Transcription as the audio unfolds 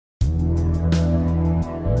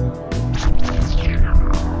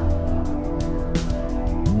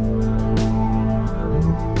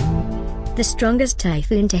The strongest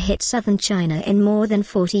typhoon to hit southern China in more than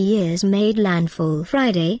 40 years made landfall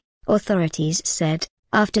Friday, authorities said,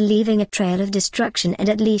 after leaving a trail of destruction and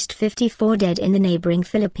at least 54 dead in the neighboring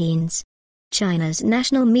Philippines. China's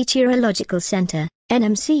National Meteorological Center,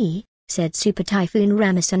 NMC, said Super Typhoon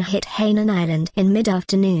Rammasun hit Hainan Island in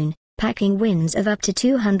mid-afternoon, packing winds of up to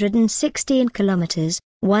 216 kilometers,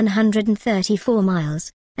 134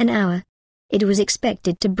 miles, an hour. It was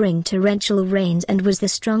expected to bring torrential rains and was the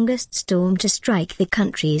strongest storm to strike the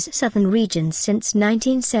country's southern regions since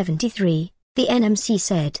 1973, the NMC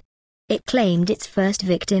said. It claimed its first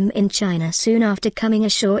victim in China soon after coming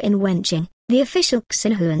ashore in Wenching, the official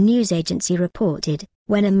Xinhua news agency reported,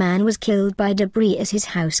 when a man was killed by debris as his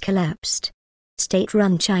house collapsed.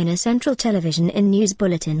 State-run China Central Television in news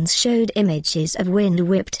bulletins showed images of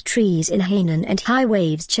wind-whipped trees in Hainan and high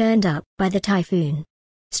waves churned up by the typhoon.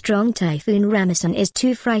 "Strong Typhoon Rammasun is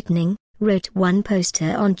too frightening," wrote one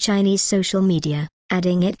poster on Chinese social media,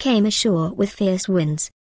 adding it came ashore with fierce winds.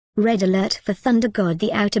 Red alert for thunder god.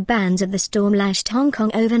 The outer bands of the storm lashed Hong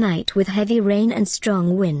Kong overnight with heavy rain and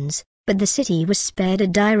strong winds, but the city was spared a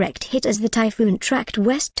direct hit as the typhoon tracked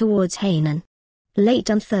west towards Hainan. Late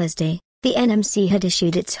on Thursday, the NMC had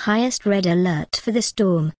issued its highest red alert for the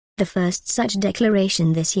storm, the first such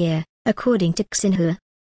declaration this year, according to Xinhua.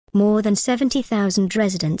 More than 70,000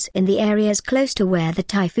 residents in the areas close to where the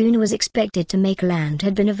typhoon was expected to make land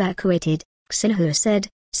had been evacuated, Xinhua said,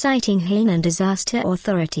 citing Hainan disaster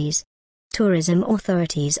authorities. Tourism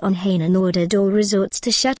authorities on Hainan ordered all resorts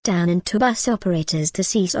to shut down and tour bus operators to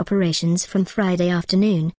cease operations from Friday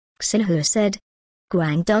afternoon, Xinhua said.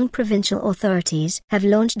 Guangdong provincial authorities have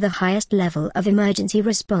launched the highest level of emergency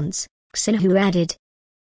response, Xinhua added.